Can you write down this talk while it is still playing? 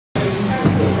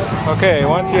Okay,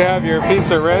 once you have your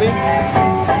pizza ready,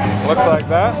 looks like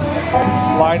that,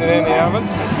 slide it in the oven.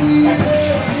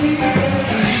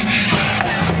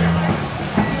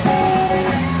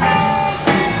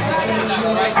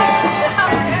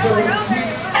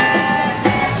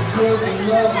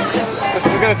 This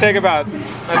is going to take about,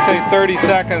 I'd say, 30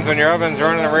 seconds when your oven's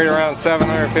running right around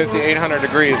 750, 800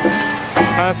 degrees.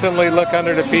 Constantly look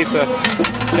under the pizza,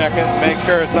 check it, make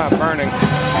sure it's not burning.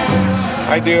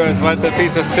 I do is let the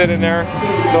pizza sit in there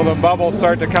until the bubbles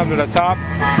start to come to the top.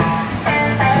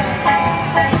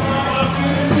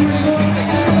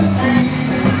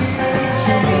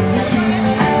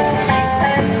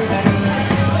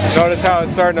 Notice how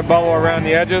it's starting to bubble around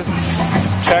the edges.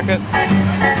 Check it.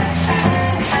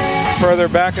 Further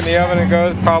back in the oven it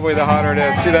goes, probably the hotter it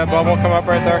is. See that bubble come up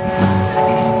right there?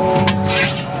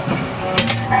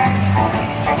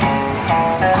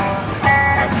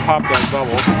 Pop those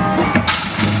bubbles.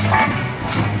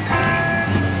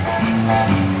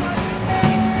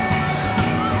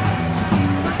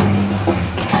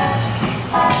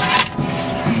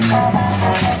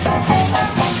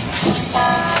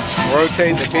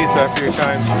 Rotate the pizza a few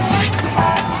times.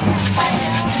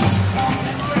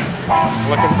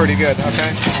 Looking pretty good,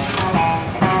 okay?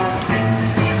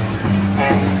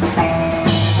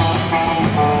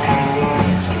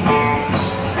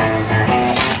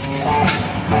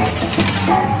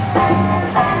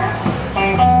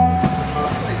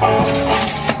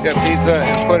 Get pizza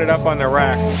and put it up on the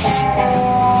rack.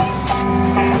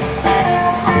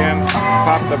 Again,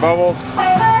 pop the bubbles.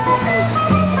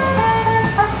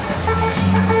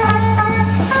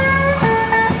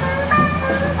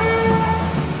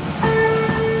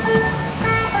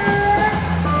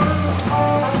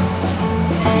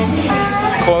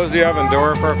 Close the oven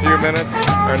door for a few minutes,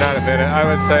 or not a minute, I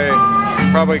would say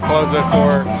probably close it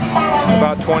for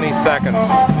about 20 seconds.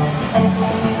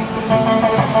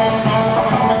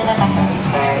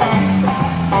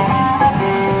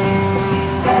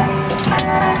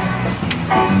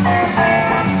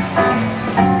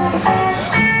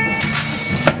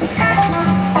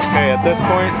 Okay, at this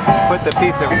point, put the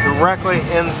pizza directly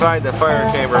inside the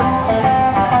fire chamber.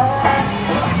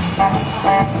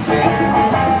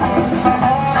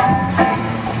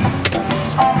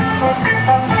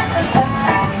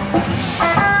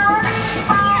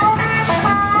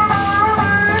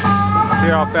 See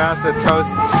how fast it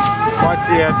toasts? Watch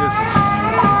the edges.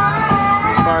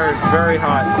 The fire is very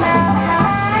hot.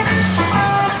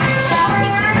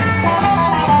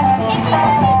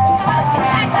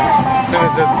 As soon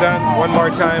as it's done, one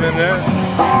more time in there.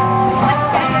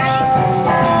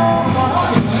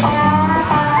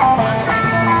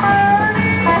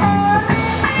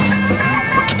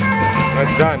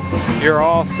 That's done. You're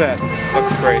all set.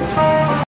 Looks great.